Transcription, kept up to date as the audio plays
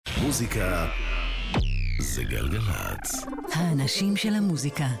מוזיקה זה גלגלצ. האנשים של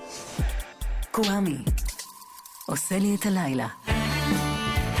המוזיקה. קוואמי עושה לי את הלילה.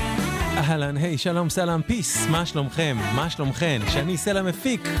 אהלן, היי, שלום, סלם, פיס, מה שלומכם? מה שלומכן? שאני סלם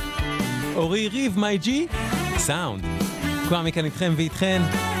מפיק. אורי ריב, מי ג'י? סאונד. קוואמי כאן איתכם ואיתכן.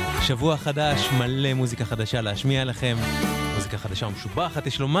 שבוע חדש, מלא מוזיקה חדשה להשמיע לכם. מוזיקה חדשה ומשובחת,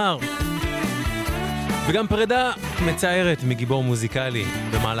 יש לומר. וגם פרידה מצערת מגיבור מוזיקלי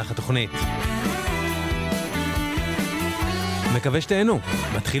במהלך התוכנית. מקווה שתהנו,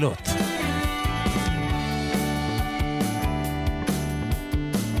 מתחילות.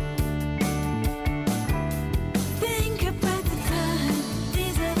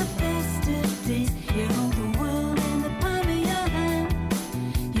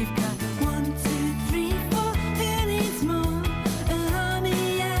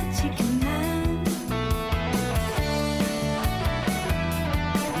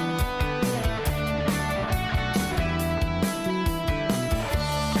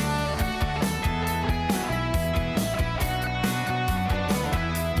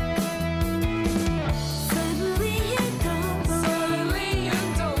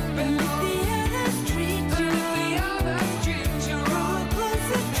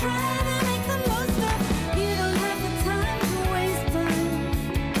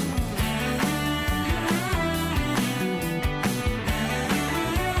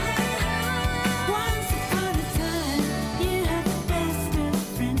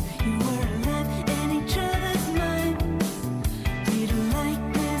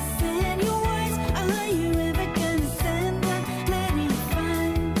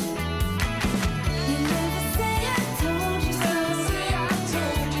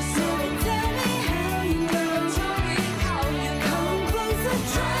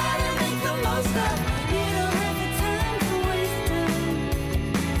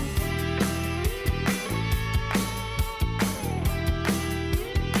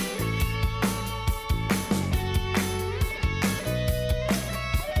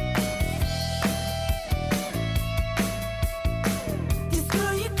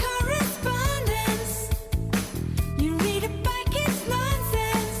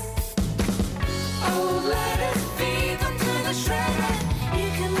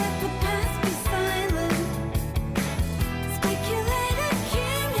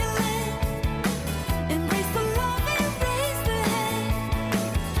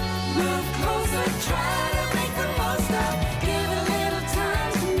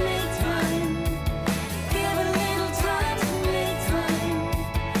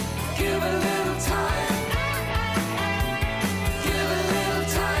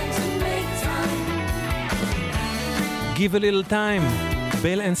 Give a Little Time,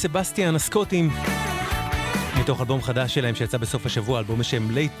 בל אנד סבסטיאן הסקוטים, מתוך אלבום חדש שלהם שיצא בסוף השבוע, אלבום בשם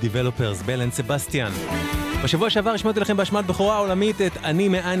Late Developers, בל אנד סבסטיאן. בשבוע שעבר השמעתי לכם בהשמעת בכורה העולמית את אני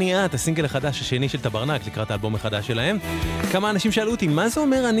מאני את, הסינגל החדש השני של טברנק לקראת האלבום החדש שלהם. כמה אנשים שאלו אותי, מה זה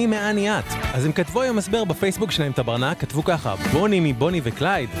אומר אני מאני את? אז הם כתבו היום הסבר בפייסבוק שלהם טברנק, כתבו ככה, בוני מבוני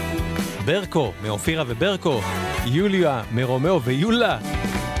וקלייד, ברקו מאופירה וברקו, יוליה מרומאו ויולה,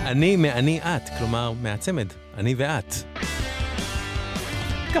 אני מאני את, כלומר מהצמד, אני ואת.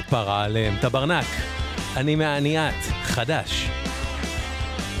 כפרה עליהם, טברנק, אני מאני את, חדש.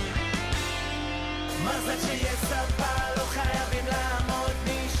 מזל שיש ספה, לא חייבים לעמוד,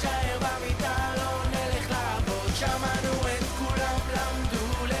 נשאר במיטה, לא נלך לעבוד. שמענו את כולם,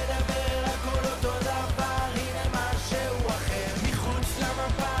 למדו לדבר, הכל אותו דבר, הנה משהו אחר. מחוץ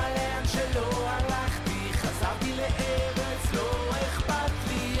למפה, לאן שלא הלכתי, חזרתי לארץ, לא אכפת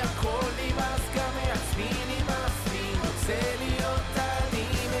לי, הכל נמאס, גם מעצמי נמאס לי, רוצה להיות אני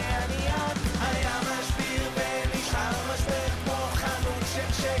מאני את. היה משביר ונשאר משבר, כמו חנות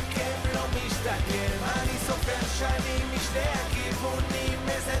של שקם לא משתגר. אני סופר שנים משתי הכיוונים,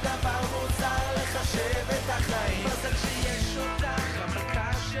 איזה דבר מוזר לחשב את החיים. מזל שיש אותך,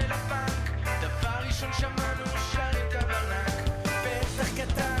 המלכה של הבנק, דבר ראשון שמענו שר את טברנק. פתח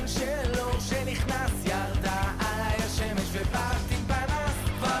קטן של אור שנכנס, ירדה עליי השמש ובאתי פנס.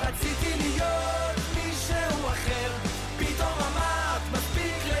 כבר רציתי להיות מישהו אחר, פתאום אמרת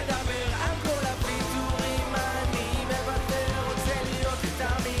מספיק לדבר על כל הוויתורים. אני מוותר, רוצה להיות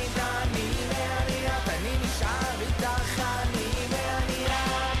תמיד אני מאני את, אני נשאר איתך, אני מאני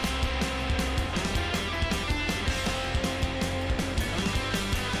את.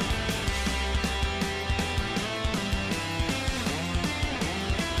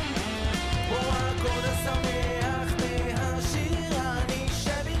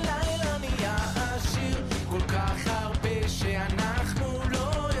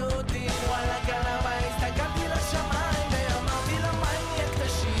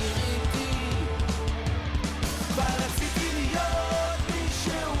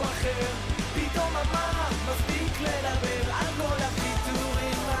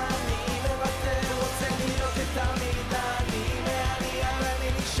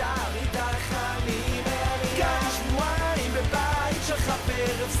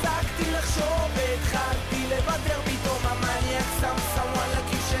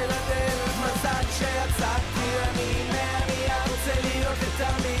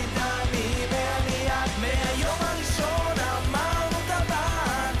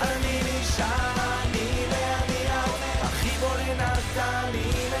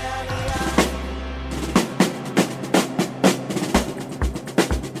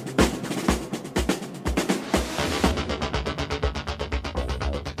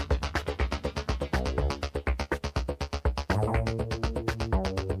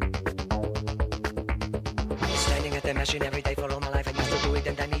 machine every day for all my life. I used to do it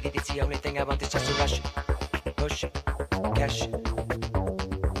and I need it. It's the only thing I want is just to rush, push, cash.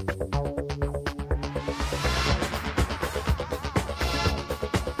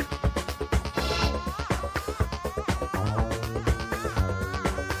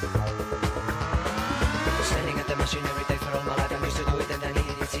 Standing at the machine every day for all my life. I used to do it and I need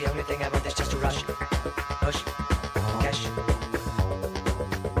it. It's the only thing I want is just to rush, push, cash.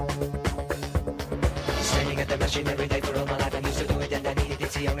 Standing at the machine every day for all my life. I used to do it and I need it.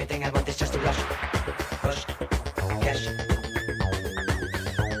 It's the only thing I want is just to rush, push, cash.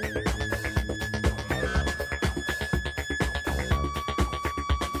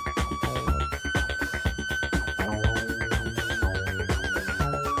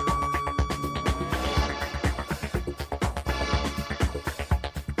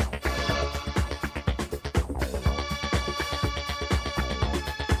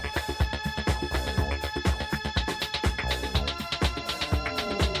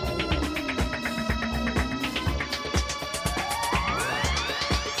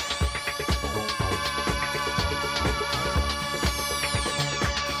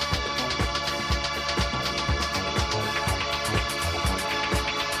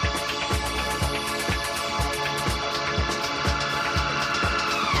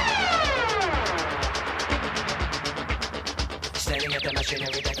 Standing at the machine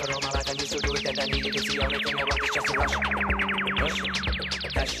every day for all my life. I used to do it and I need it. It's the only thing I want is just to rush, push,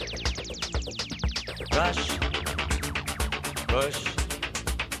 cash. Rush, push,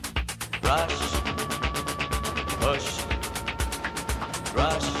 rush, push,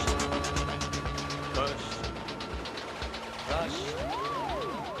 rush, push, rush.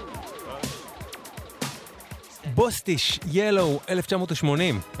 בוסטיש, ילו,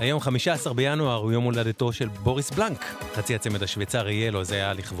 1980. היום 15 בינואר הוא יום הולדתו של בוריס בלנק. חצי הצמד השוויצרי ילו, זה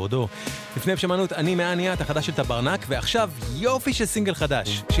היה לכבודו. לפני שמענו את אני מעניית החדש של טברנק, ועכשיו יופי של סינגל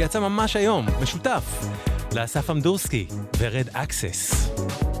חדש, שיצא ממש היום, משותף, לאסף אמדורסקי ורד אקסס.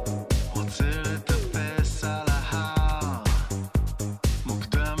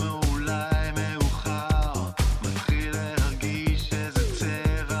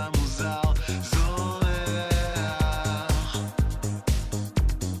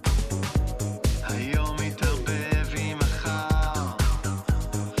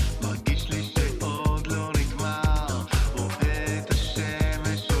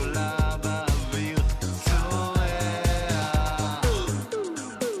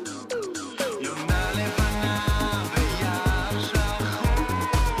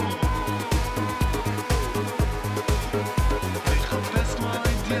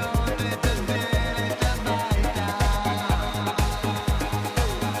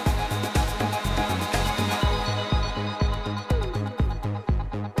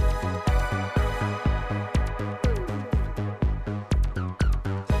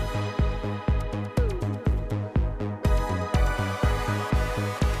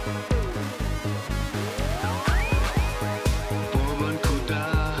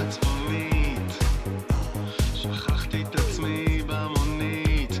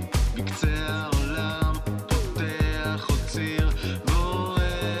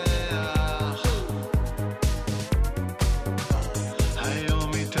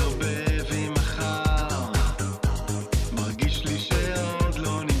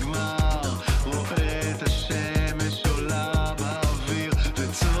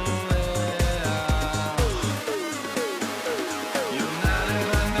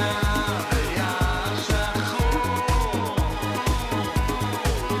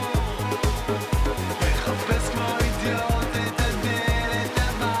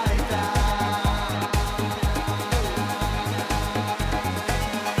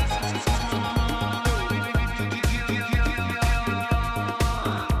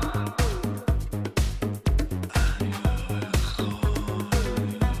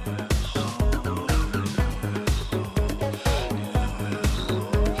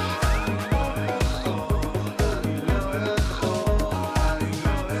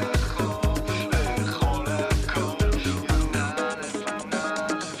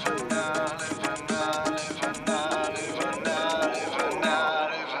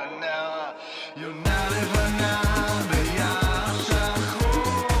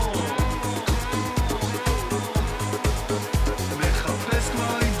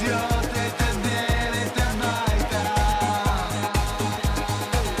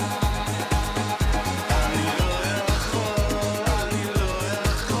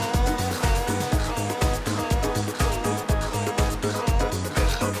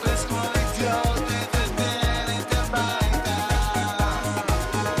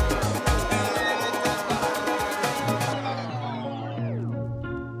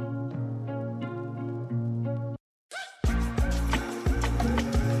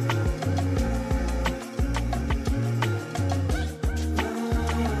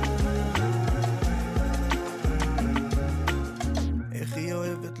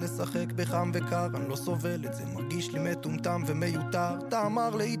 אוהבת לשחק בחם וקר, אני לא סובל את זה, מרגיש לי מטומטם ומיותר. אתה אמר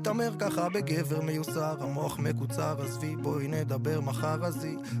להתאמר ככה בגבר מיוסר, המוח מקוצר, עזבי בואי נדבר מחר. אז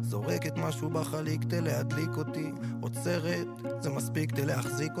היא זורקת משהו בחליק תלהדליק אותי, עוצרת, זה מספיק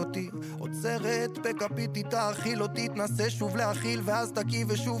תלהחזיק אותי, עוצרת, בכפית תאכיל אותי, תנסה שוב להכיל ואז תקי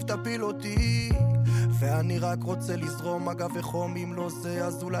ושוב תפיל אותי. ואני רק רוצה לזרום אגב וחום, אם לא זה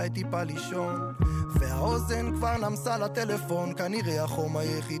אז אולי טיפה לישון, והאוזן כבר נמסה לטלפון, כנראה החום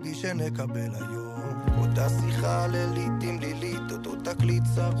היחידי שנקבל היום. אותה שיחה לילית עם לילית, אותו תקליט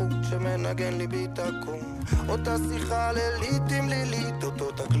צרות שמנגן לי ביטקום. אותה שיחה לילית עם לילית,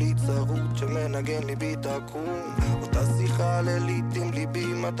 אותו תקליט צרות שמנגן לי ביטקום. אותה שיחה לילית עם ליבי,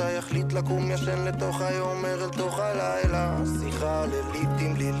 מתי יחליט לקום, ישן לתוך היום, אל תוך הלילה. שיחה לילית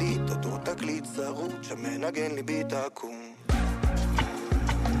עם לילית, אותו תקליט צרות שמנגן לי ביטקום.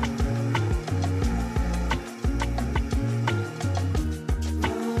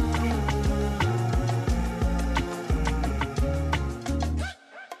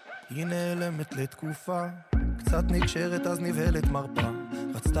 היא נעלמת לתקופה, קצת נקשרת אז נבהלת מרפה,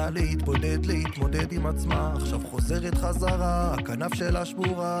 רצתה להתמודד עם עצמה, עכשיו חוזרת חזרה, הכנף שלה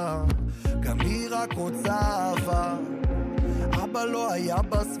שבורה, גם היא רק רוצה אהבה, אבא לא היה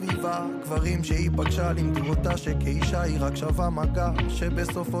בסביבה, גברים שהיא פגשה לימדו אותה שכאישה היא רק שווה מגע,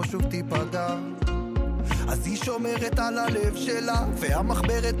 שבסופו שוב תיפגע. אז היא שומרת על הלב שלה,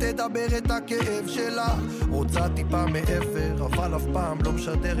 והמחברת תדבר את הכאב שלה, רוצה טיפה מעבר, אבל אף פעם לא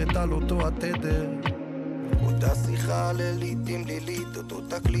משדרת על אותו התדר. אותה שיחה לילית עם לילית, אותו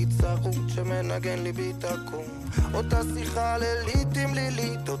תקליט צרות שמנגן לי ביטקום. אותה שיחה לילית עם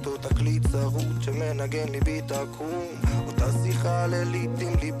לילית, אותו תקליט צרות שמנגן לי ביטקום. אותה שיחה לילית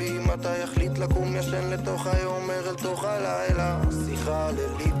עם ליבי, מתי יחליט לקום, ישן לתוך היום, אל תוך הלילה. שיחה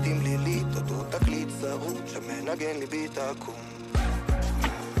לילית עם לילית, אותו תקליט צרות שמנגן לי ביטקום.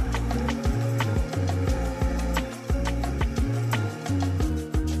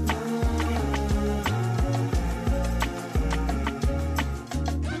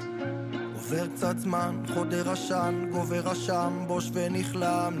 עובר קצת זמן, חודר עשן, גובר השם, בוש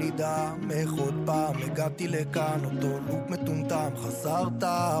ונכלם, נדהם איך עוד פעם הגעתי לכאן, אותו לוק מטומטם, חסר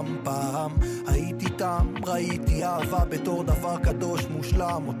טעם. פעם הייתי תם, ראיתי אהבה בתור דבר קדוש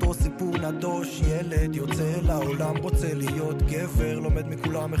מושלם, אותו סיפור נדוש, ילד יוצא לעולם, רוצה להיות גבר, לומד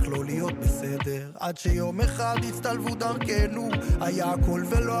מכולם איך לא להיות בסדר, עד שיום אחד הצטלבו דרכנו, היה הכל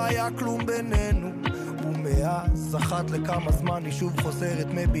ולא היה כלום בינינו, ומאז אחת לכמה זמן היא שוב חוזרת,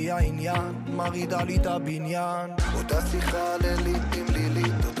 מביעה עניין, מרידה לי את הבניין. אותה שיחה לילית עם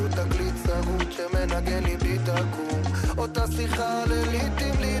לילית, אותו תקליט צרות שמנגן לי ביטקום. אותה שיחה לילית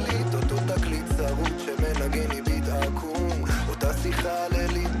עם לילית, אותו תקליט צרות שמנגן לי ביטקום. אותה שיחה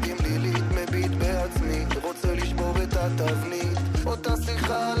לילית עם לילית, מביט בעצמי, רוצה לשבור את התבנית. אותה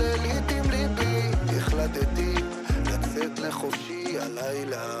שיחה לילית עם ליבי, החלטתי לצאת לחופשי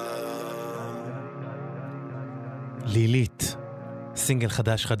הלילה. לילית, סינגל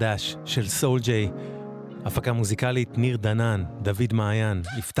חדש של סול ג'יי, הפקה מוזיקלית ניר דנן, דוד מעיין,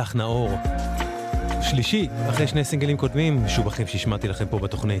 יפתח נאור. שלישי, אחרי שני סינגלים קודמים, משובחים שהשמעתי לכם פה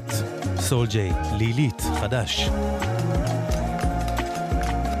בתוכנית. סול ג'יי, לילית, חדש.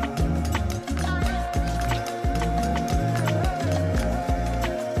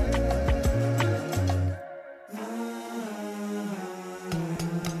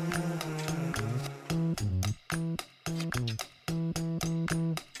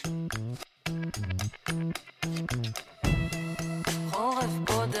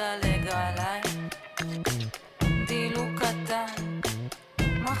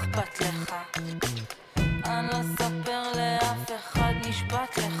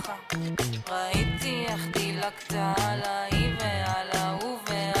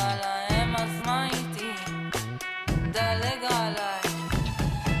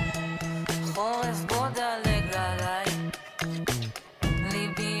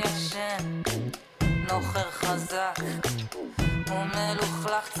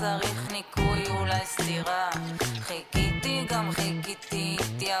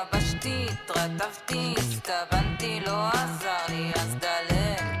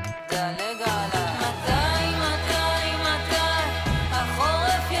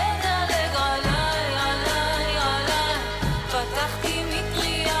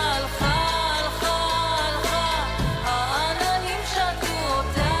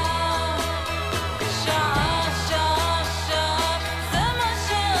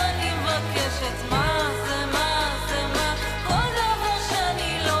 כל דבר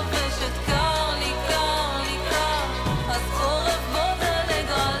שאני לובשת קר לי קר לי קר, אז חורף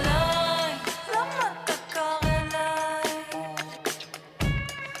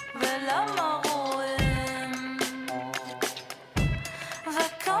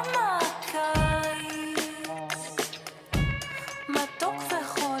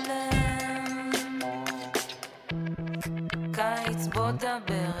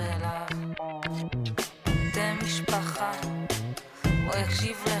לדבר אליו. אתם משפחה, הוא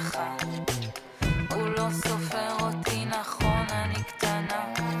הקשיב לך, הוא לא סופר אותי נכון, אני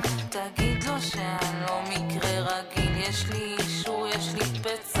קטנה. תגיד לו שאני לא מקרה רגיל, יש לי אישור, יש לי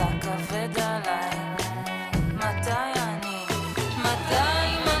פצע כבד עליי. מתי אני?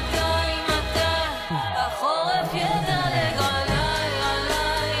 מתי? החורף ידלג עליי,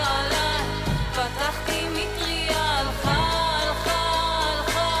 עליי, עליי. פתחתי מטריה, הלכה,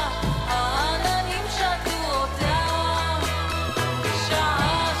 העננים שתו אותה.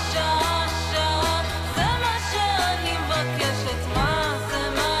 שעה, זה מה שאני מבקשת. מה זה,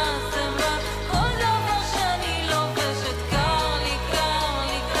 כל דבר שאני לובשת. קר לי,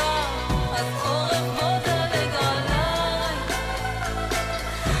 אז חורף בוא דלג עליי.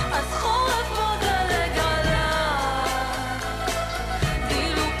 אז חורף בוא דלג עליי.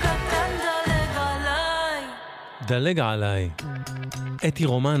 דילו קטן דלג עליי. דלג עליי. אתי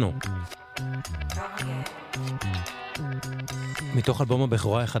רומנו. מתוך אלבום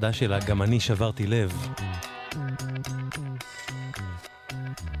הבכורה החדש שלה, גם אני שברתי לב.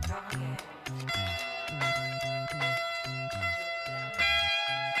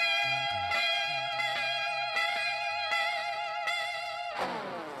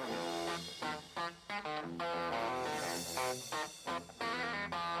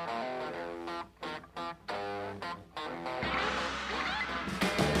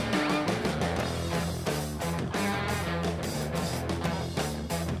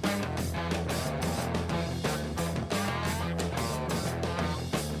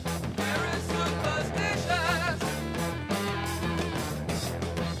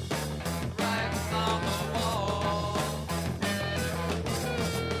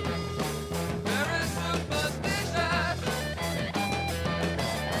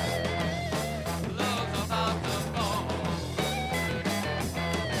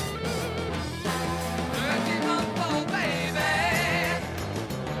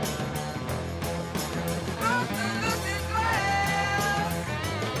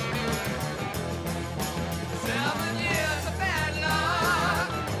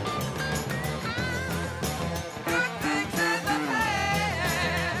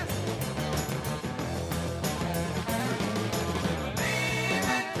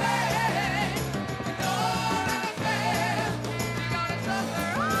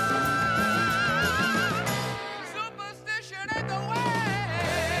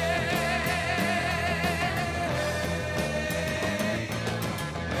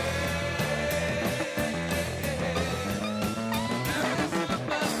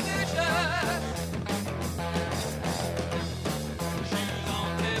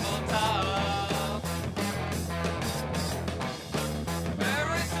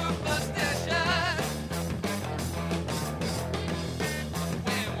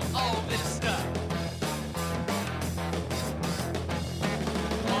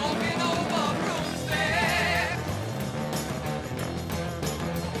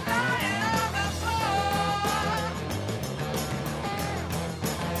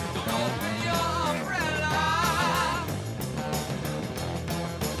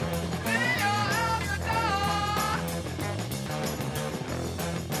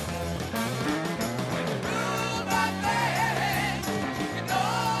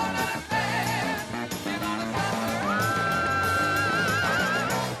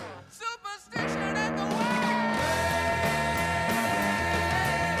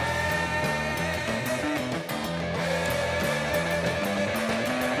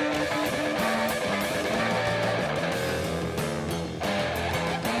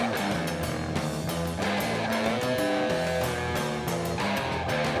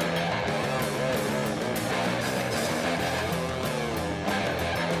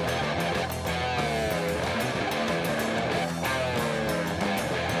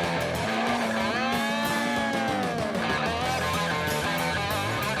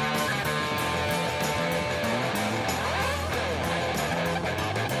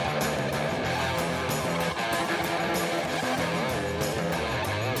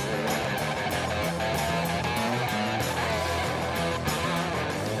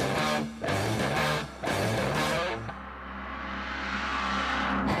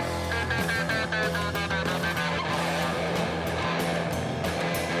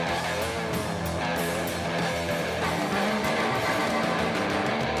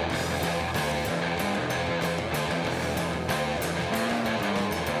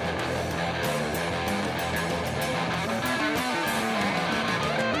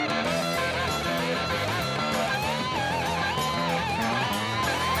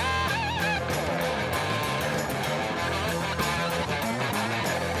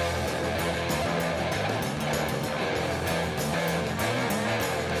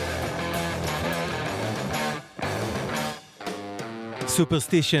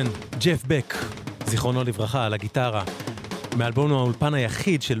 סופרסטישן, ג'ף בק, זיכרונו לברכה, על הגיטרה. מאלבום האולפן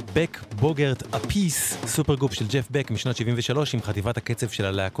היחיד של בק, בוגרט, אפיס, סופר גרופ של ג'ף בק משנת 73 עם חטיבת הקצב של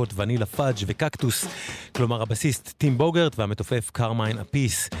הלהקות ונילה פאג' וקקטוס, כלומר הבסיסט טים בוגרט והמתופף קרמיין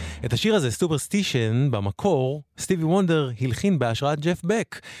אפיס. את השיר הזה, סופרסטישן, במקור, סטיבי וונדר הלחין בהשראת ג'ף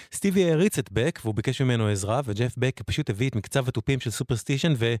בק. סטיבי העריץ את בק והוא ביקש ממנו עזרה, וג'ף בק פשוט הביא את מקצב התופים של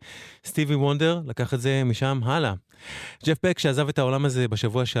סופרסטישן, וסטיבי וונדר לקח את זה משם הלאה. ג'ף בק שעזב את העולם הזה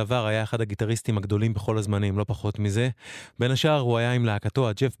בשבוע שעבר היה אחד הגיטריסטים הגדולים בכל הזמנים, לא פחות מזה. בין השאר הוא היה עם להקתו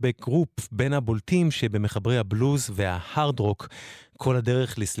הג'ף בק גרופ, בין הבולטים שבמחברי הבלוז וההארד רוק, כל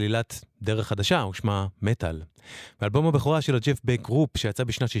הדרך לסלילת דרך חדשה, ושמה מטל. באלבום הבכורה של הג'ף בק גרופ, שיצא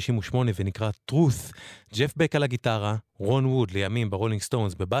בשנת 68 ונקרא Truth, ג'ף בק על הגיטרה, רון ווד לימים ברולינג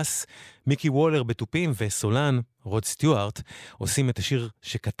סטונס בבאס, מיקי וולר בטופים וסולן, רוד סטיוארט, עושים את השיר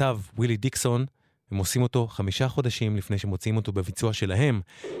שכתב ווילי דיקסון. הם עושים אותו 5 חודשים לפני שמוצאים אותו בביצוע שלהם,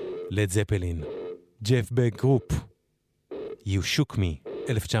 לד זפלין. ג'ף בק גרופ, You Shook Me,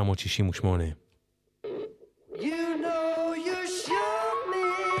 1968.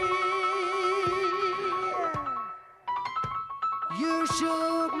 You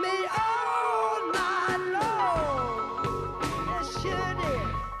shook me all night long. Yes, you did.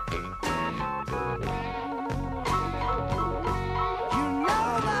 You know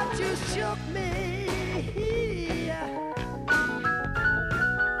that you shook me.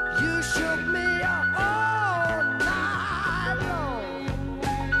 You shook me all night long.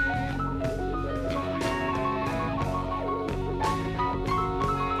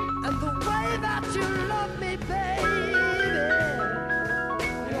 And the way that you love me, baby.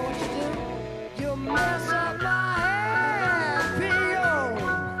 Mess up my happy home.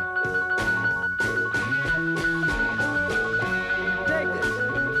 Take this.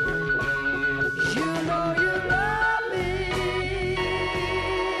 You know you love me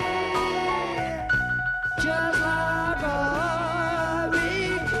just like a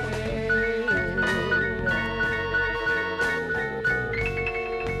hurricane.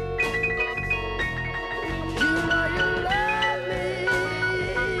 You know you love me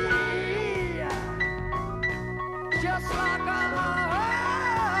just like a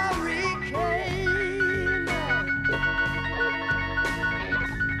hurricane.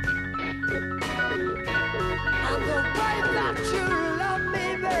 And the way that you love me,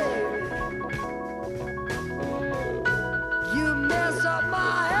 baby, you mess up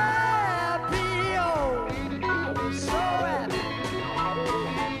my happy home. So happy.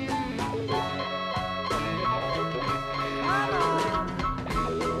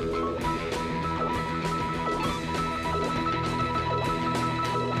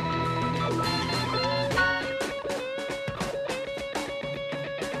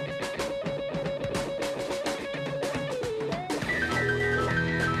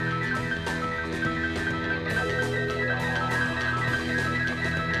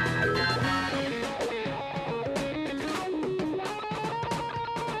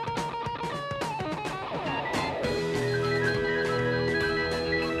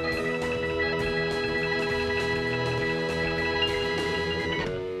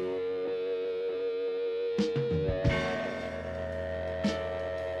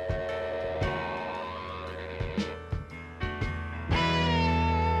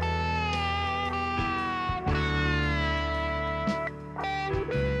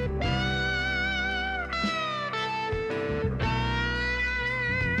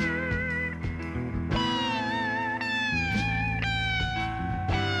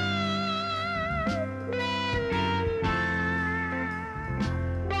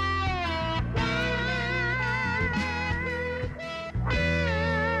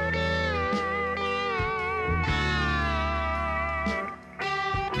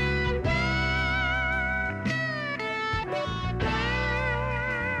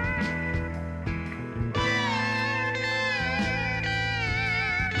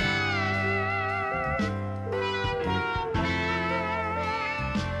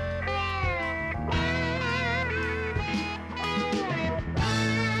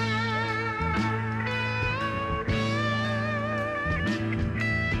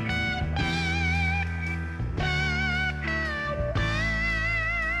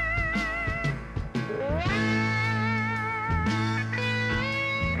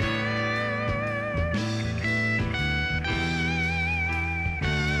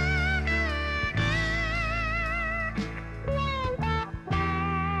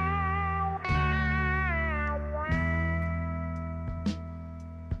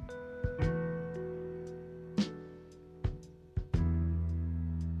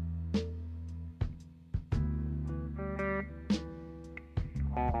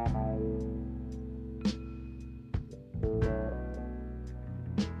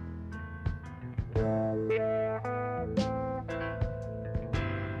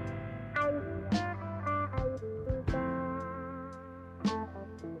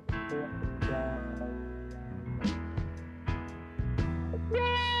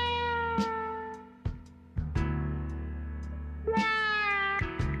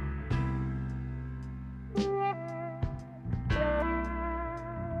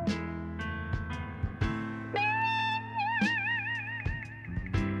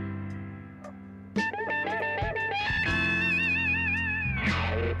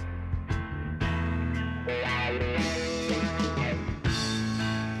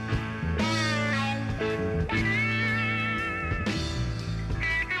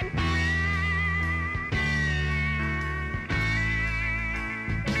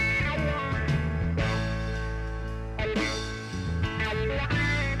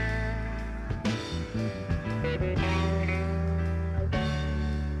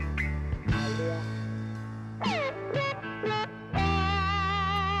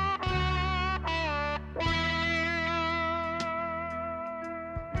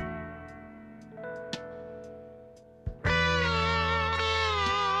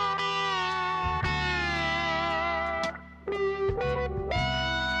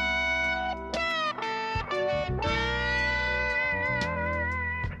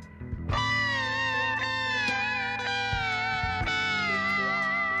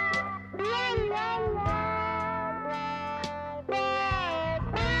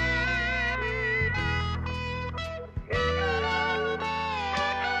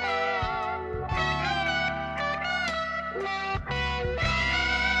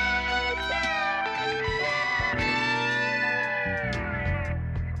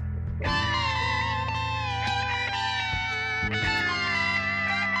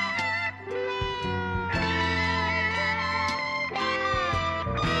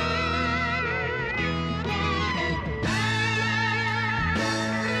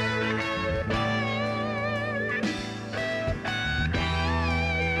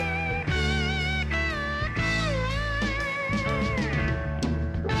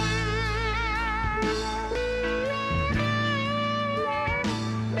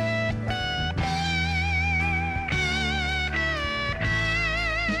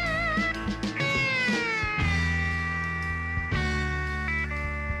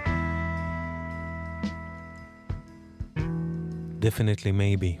 Definitely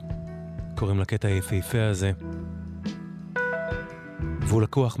Maybe. קוראים לקטע היפהפה הזה. והוא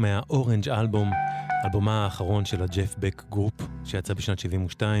לקוח מהאורנג' אלבום, אלבומה האחרון של הג'ף בק גרופ, שיצא בשנת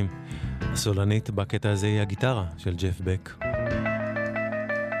 72. הסולנית בקטע הזה היא הגיטרה של ג'ף בק.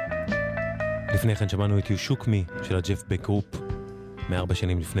 לפני כן שמענו את You Shook Me של הג'ף בק גרופ, מ4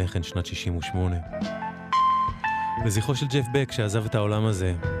 שנים לפני כן, שנת 68. לזכרו של ג'ף בק שעזב את העולם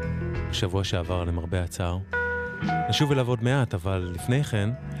הזה בשבוע שעבר למרבה הצער. נשוב אליו עוד מעט, אבל לפני כן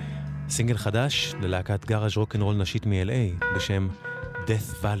סינגל חדש ללהקת גאראז' רוק'נ'רול נשית מ-LA בשם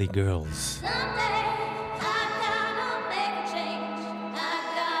Death Valley Girls.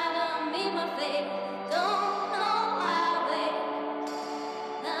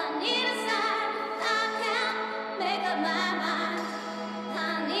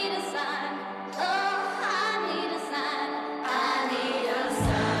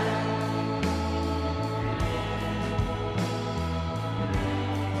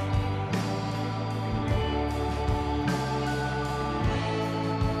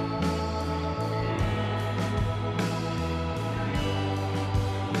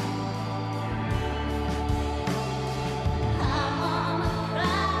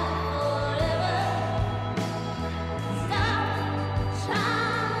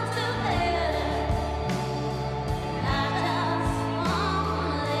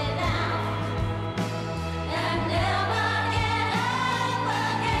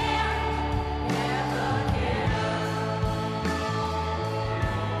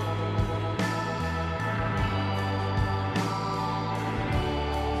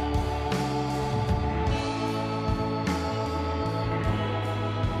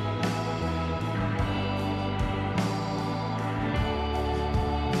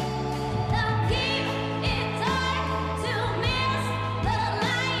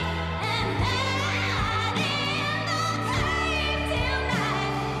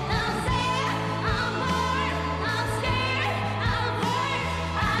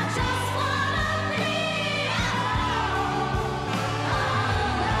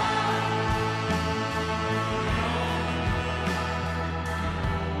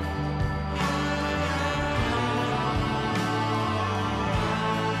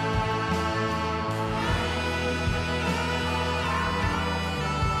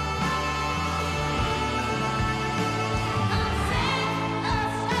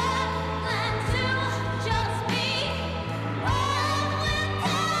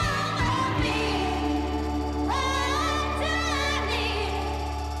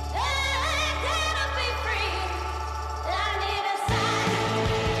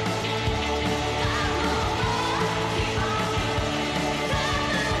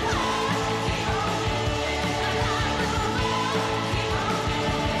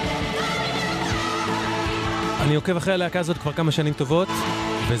 אני עוקב אחרי הלהקה הזאת כבר כמה שנים טובות,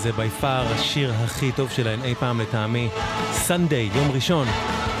 וזה ביפר השיר הכי טוב שלהן אי פעם לטעמי. Sunday, יום ראשון,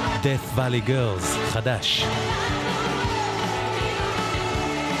 Death Valley Girls, חדש.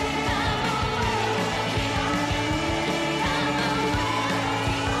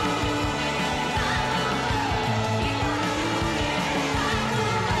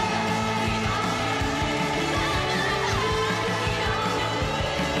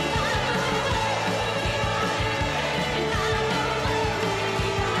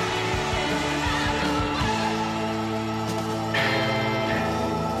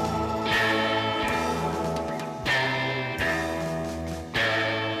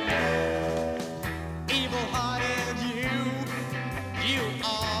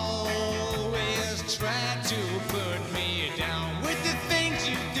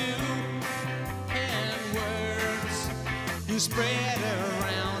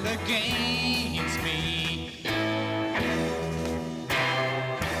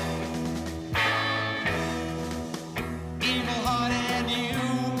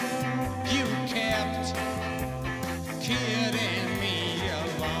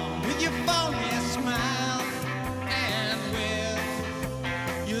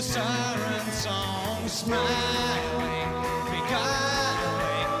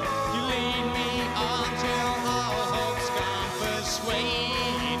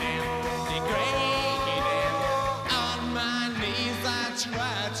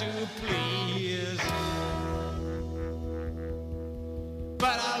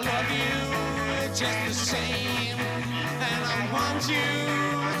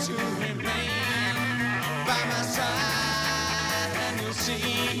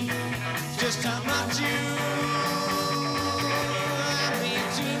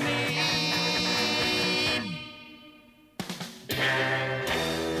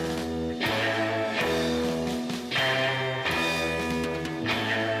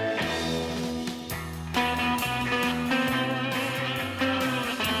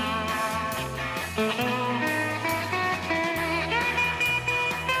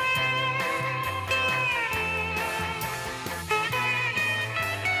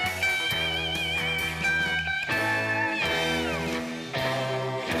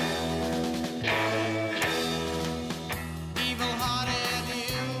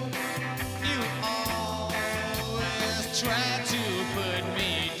 try to put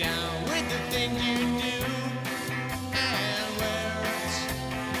me down with the things you do and words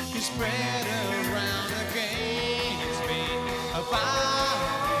you spread around against me about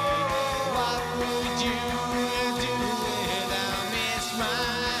me. What would you do without me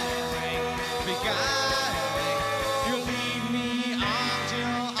smiling, beguiling? You lead me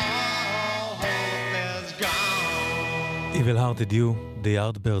until all hope is gone. Evil Hearted You, The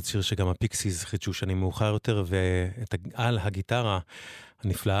Yardbirds, שיר שגם הפיקסיס חידשו שנים מאוחר יותר, ועל הגיטרה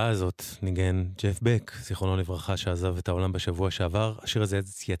הנפלאה הזאת ניגן ג'ף בק, זיכרונו לברכה, שעזב את העולם בשבוע שעבר. השיר הזה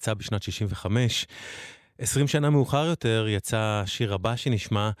יצא בשנת 65. 20 שנה מאוחר יותר יצא השיר הבא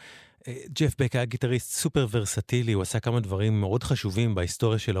שנשמע. ג'ף בק היה גיטריסט סופר ורסטילי, הוא עשה כמה דברים מאוד חשובים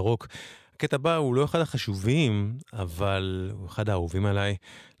בהיסטוריה של הרוק. הקטע הבא הוא לא אחד החשובים, אבל הוא אחד האהובים עליי.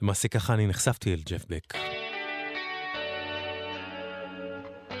 למעשה ככה אני נחשפתי אל ג'ף בק.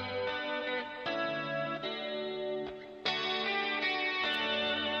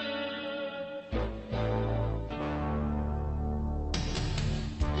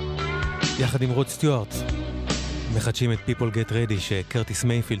 יחד עם רוד סטיוארט מחדשים את People Get Ready שקרטיס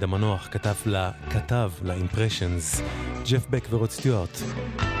מייפילד המנוח כתב ל-Impressions. ג'ף בק ורוד סטיוארט,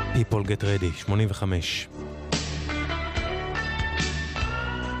 People Get Ready, 85.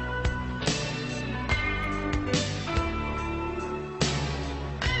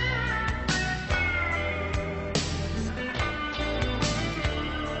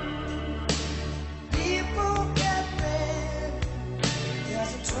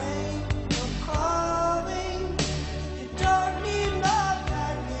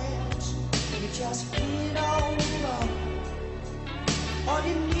 All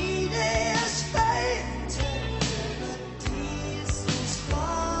you need is faith.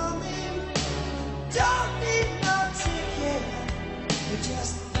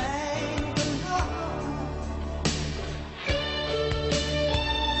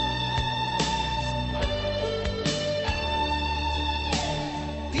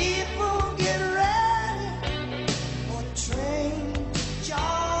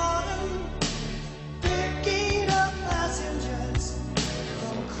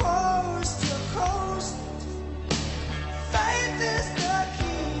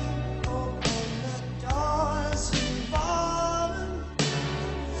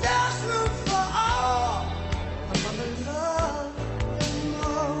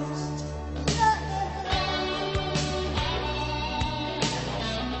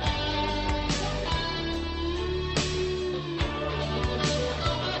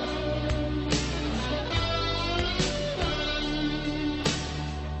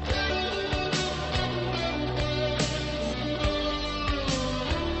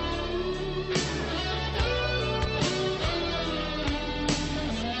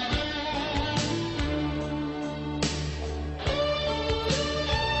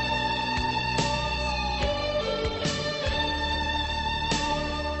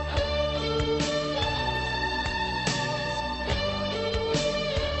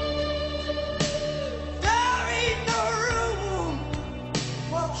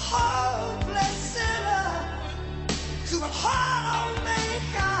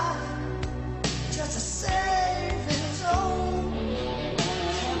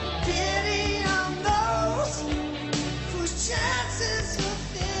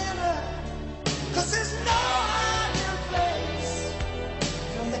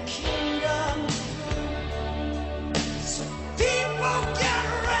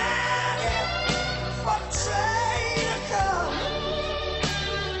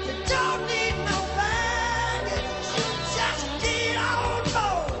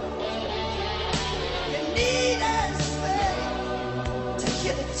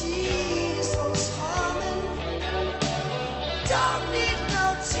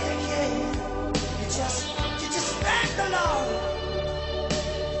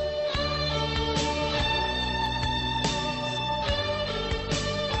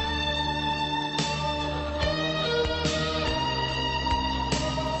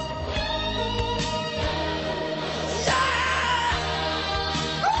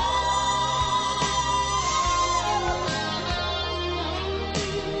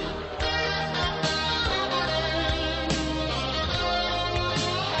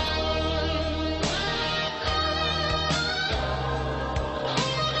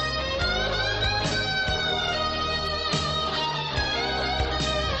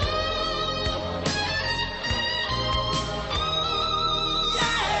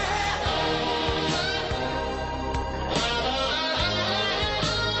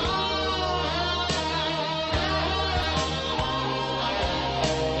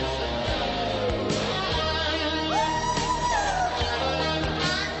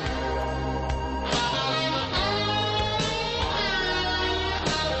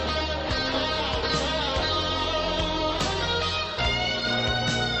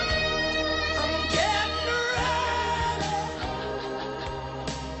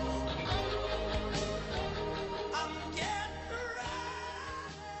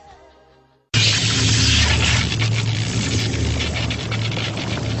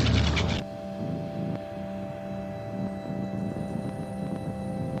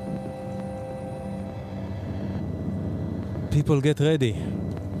 People get ready.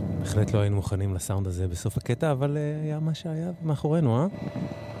 בהחלט לא היינו מוכנים לסאונד הזה בסוף הקטע, אבל היה מה שהיה מאחורינו,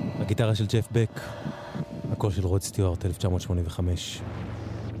 הגיטרה של ג'ף בק, הקול של רוד סטיוארט, 1985.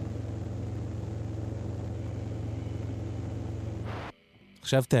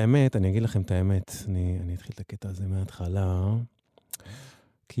 עכשיו את האמת, אני אגיד לכם את האמת, אני אתחיל את הקטע הזה מההתחלה,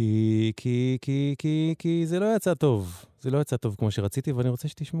 כי זה לא יצא טוב, זה לא יצא טוב כמו שרציתי, ואני רוצה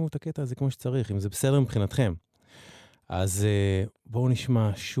שתשמעו את הקטע הזה כמו שצריך, אם זה בסדר מבחינתכם. אז בואו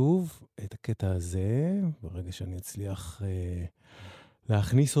נשמע שוב את הקטע הזה, ברגע שאני אצליח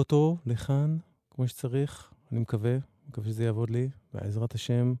להכניס אותו לכאן, כמו שצריך, אני מקווה שזה יעבוד לי, בעזרת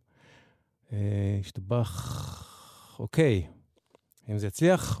השם, ישתבח, אוקיי, אם זה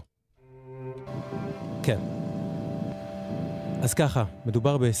יצליח, כן. אז ככה,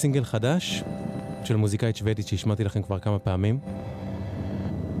 מדובר בסינגל חדש, של מוזיקאית שוודית שהשמעתי לכם כבר כמה פעמים,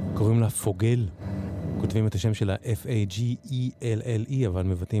 קוראים לה פוגל, כותבים את השם שלה F-A-G-E-L-L-E, אבל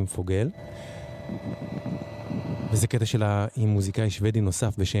מבטאים פוגל. וזה קטע שלה עם מוזיקאי שוודי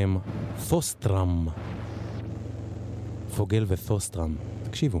נוסף בשם תוסטרם. פוגל ותוסטרם.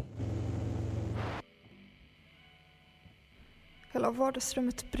 תקשיבו. Hela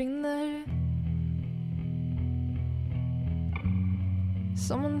vardagsrummet brinner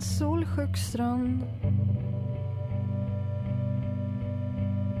som en solsjuk strand.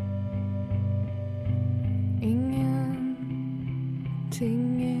 Ingenting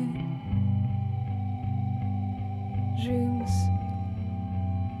ryms.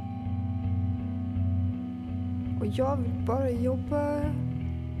 Och jag vill bara jobba.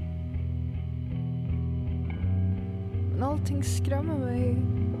 Men allting skrämmer mig.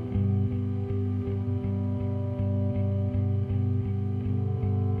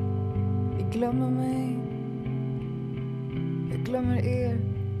 Jag glömmer mig. Jag glömmer er.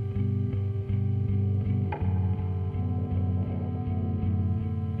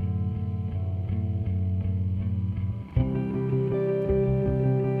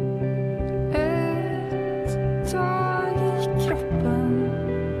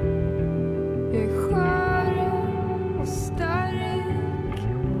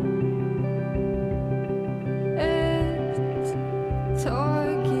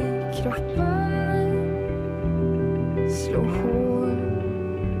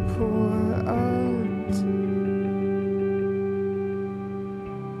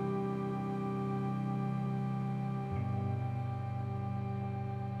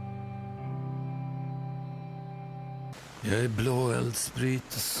 Jag är blåeld, sprit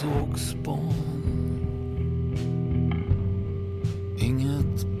och sågspån.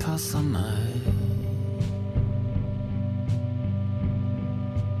 Inget passar mig.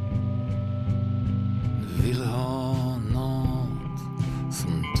 Du vill ha något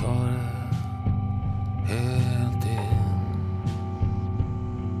som tar det helt in.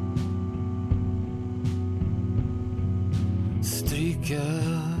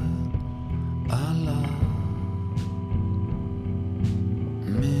 Stryker alla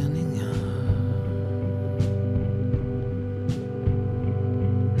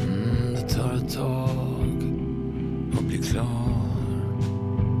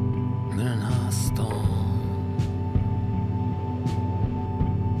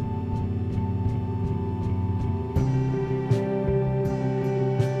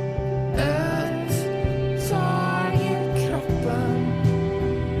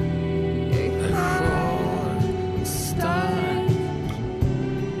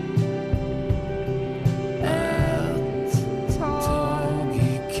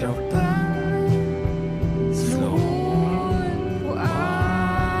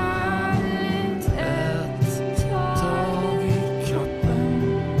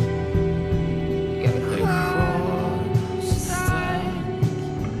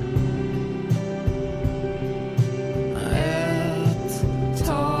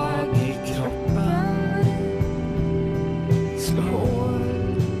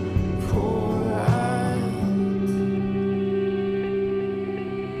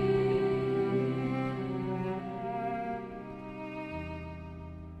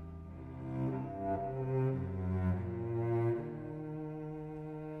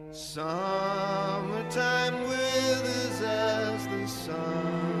Summertime withers as the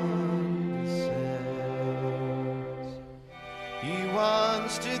sun descends. He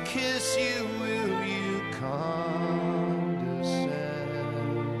wants to kiss you, will you condescend?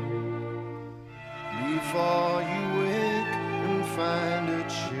 Before you wake and find a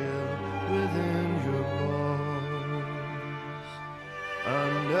chill within your bones,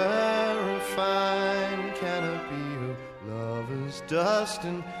 under a fine canopy of lover's dust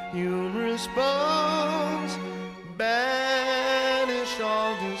and humorous bones, bad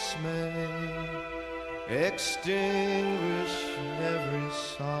dismay, extinguish every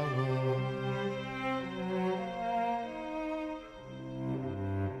sorrow.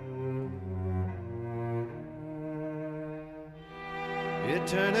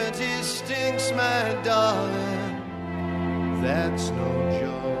 Eternity stinks, my darling, that's no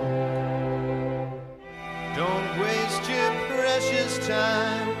joke. Don't waste your precious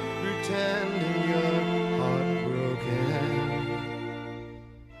time pretending you're heartbroken.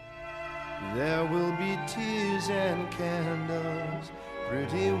 There will be tears and candles,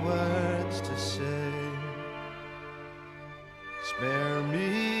 pretty words to say. Spare me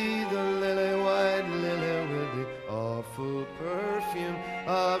the lily white lily with the awful perfume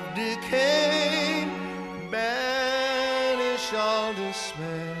of decay. Banish all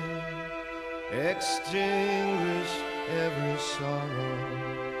dismay, extinguish every sorrow.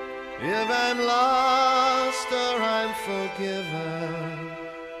 If I'm lost or I'm forgiven,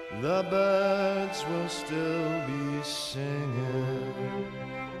 the birds will still be singing.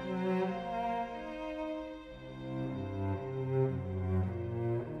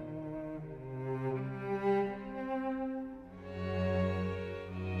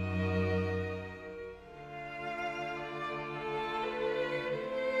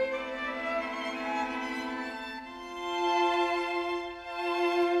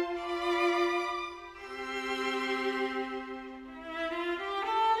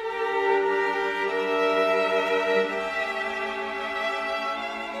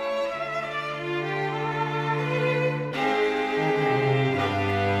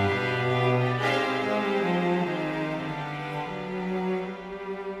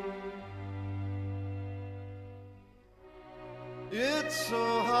 It's so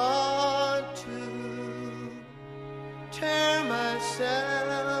hard to tear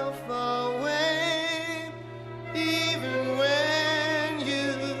myself away, even when you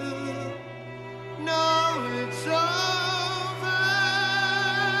know it's over.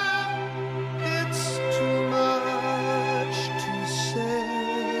 It's too much to say.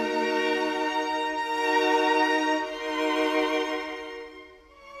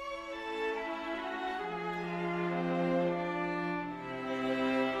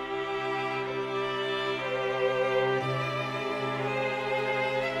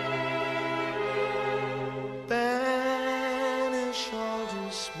 Banish all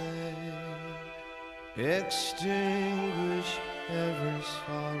dismay, extinguish every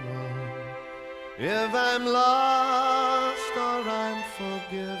sorrow. If I'm lost or I'm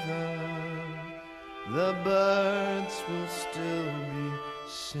forgiven, the birds will still be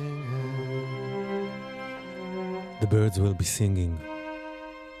singing. The birds will be singing.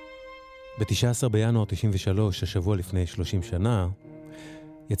 ב-19 בינואר 93, השבוע לפני 30 שנה,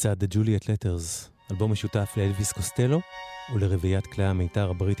 יצא The Juliet Letters, אלבום משותף לאלוויס קוסטלו ולרביעיית כלי המיתר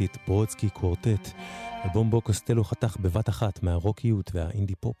הבריטית ברודסקי קוורטט, אלבום בו קוסטלו חתך בבת אחת מהרוקיות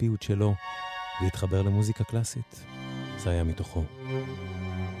והאינדי פופיות שלו והתחבר למוזיקה קלאסית. זה היה מתוכו.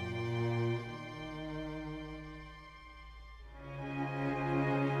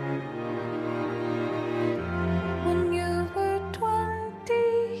 When you were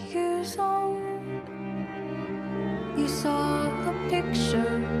 20 years old, you saw a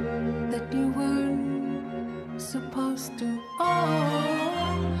picture that you weren't supposed to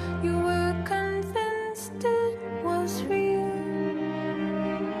own. You were convinced it was real.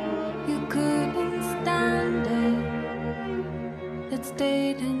 You couldn't stand it. It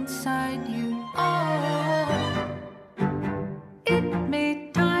stayed inside you. Oh, it made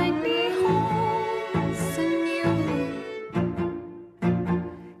tiny holes in you.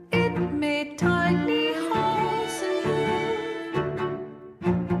 It made tiny holes in you.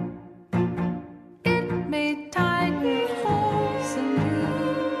 It made tiny holes in you.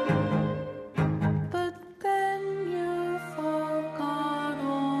 But then you forgot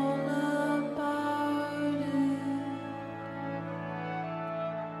all about it.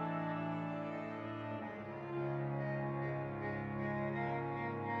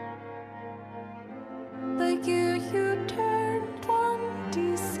 The year you turned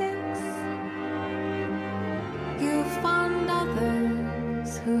 26, you found others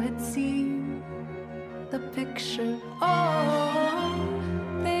who had seen the picture. Oh,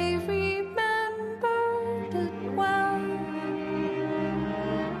 they remembered it well.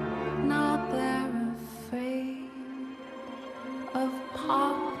 Now they're afraid of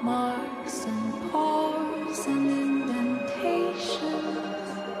pock marks and pores and indentations.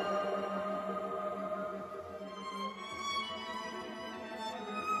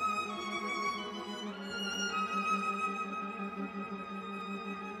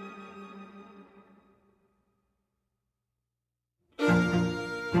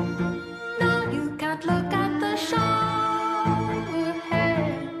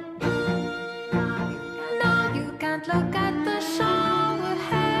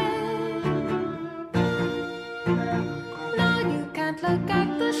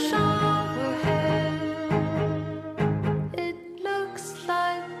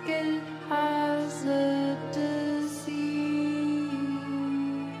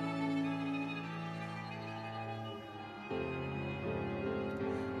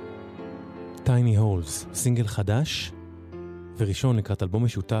 Tiny Holes, סינגל חדש וראשון לקראת אלבום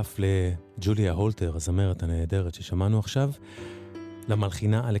משותף לג'וליה הולטר, הזמרת הנהדרת ששמענו עכשיו,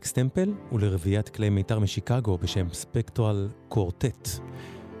 למלחינה אלכס טמפל ולרביית כלי מיתר משיקגו בשם ספקטרל קורטט.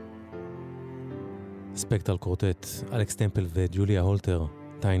 ספקטרל קורטט, אלכס טמפל וג'וליה הולטר,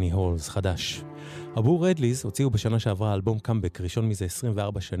 Tiny Holes, חדש. עבור רדליז הוציאו בשנה שעברה אלבום קאמבק, ראשון מזה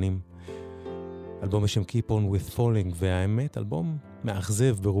 24 שנים. אלבום בשם Keep On With Falling, והאמת, אלבום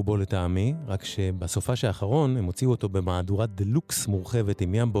מאכזב ברובו לטעמי, רק שבסופה האחרון הם הוציאו אותו במהדורת דלוקס מורחבת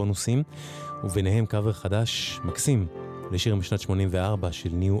עם ים בונוסים, וביניהם קאבר חדש מקסים לשיר משנת 84 של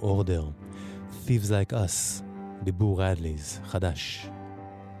New Order, Thieves Like Us, דיבור רדליז, חדש.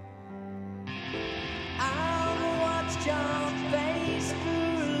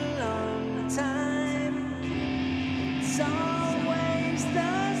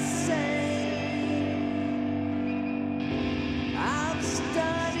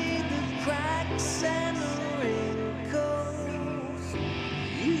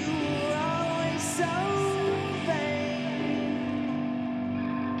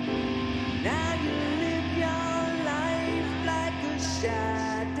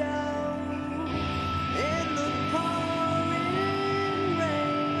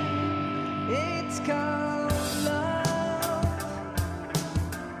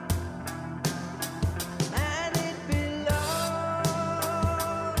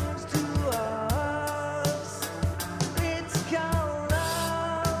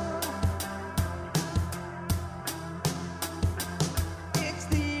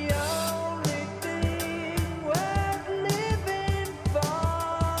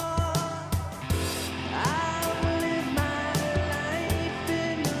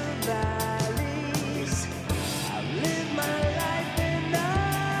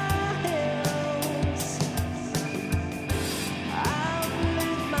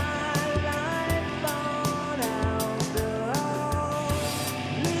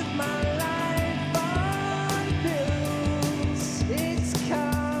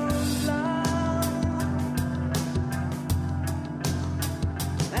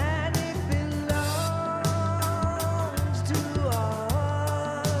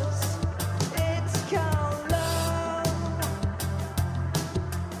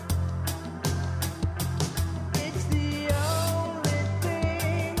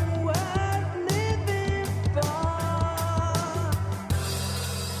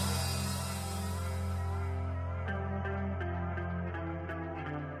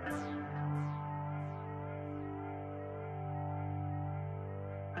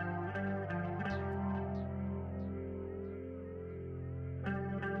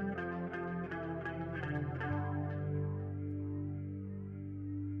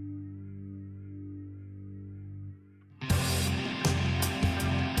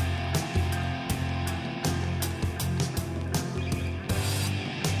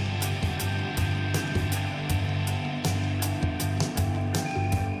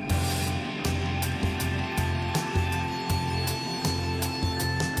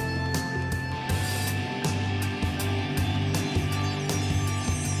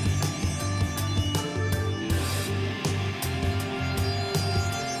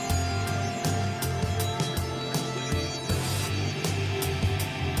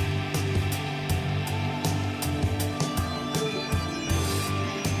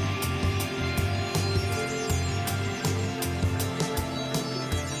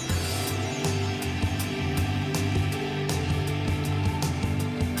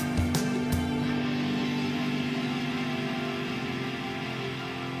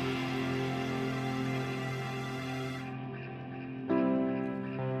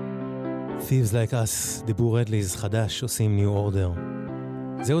 Thieves Like Us, דיבור רדליז, חדש, עושים New Order.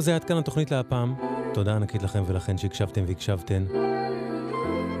 זהו זה, עד כאן התוכנית להפעם. תודה ענקית לכם ולכן שהקשבתם והקשבתן.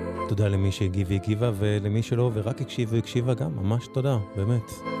 תודה למי שהגיב והגיבה ולמי שלא ורק הקשיב והקשיבה גם, ממש תודה,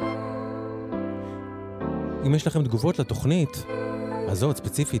 באמת. אם יש לכם תגובות לתוכנית, הזאת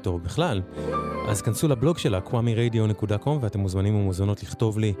ספציפית או בכלל, אז כנסו לבלוג שלה, קוואמי-רדיו.com, ואתם מוזמנים ומוזמנות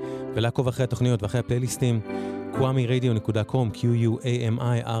לכתוב לי ולעקוב אחרי התוכניות ואחרי הפלייליסטים. קוואמי-רדיו.com,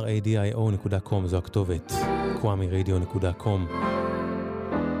 QUAMIRADIO.com, זו הכתובת, קוואמי-רדיו.com.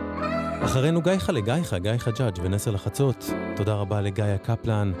 אחרינו גיא חג'אג' ונסר לחצות. תודה רבה לגיא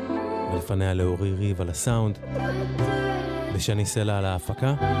קפלן, ולפניה לאורי ריב על הסאונד, לשני סלע על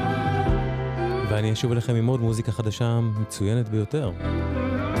ההפקה, ואני אשוב אליכם עם עוד מוזיקה חדשה מצוינת ביותר.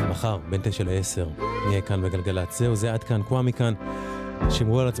 מחר, בין 9 ל-10, נהיה כאן בגלגלת. זהו זה, עד כאן, קוואמי כאן.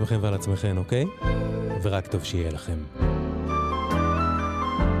 שמרו על עצמכם ועל עצמכם, אוקיי? ורק טוב שיהיה לכם.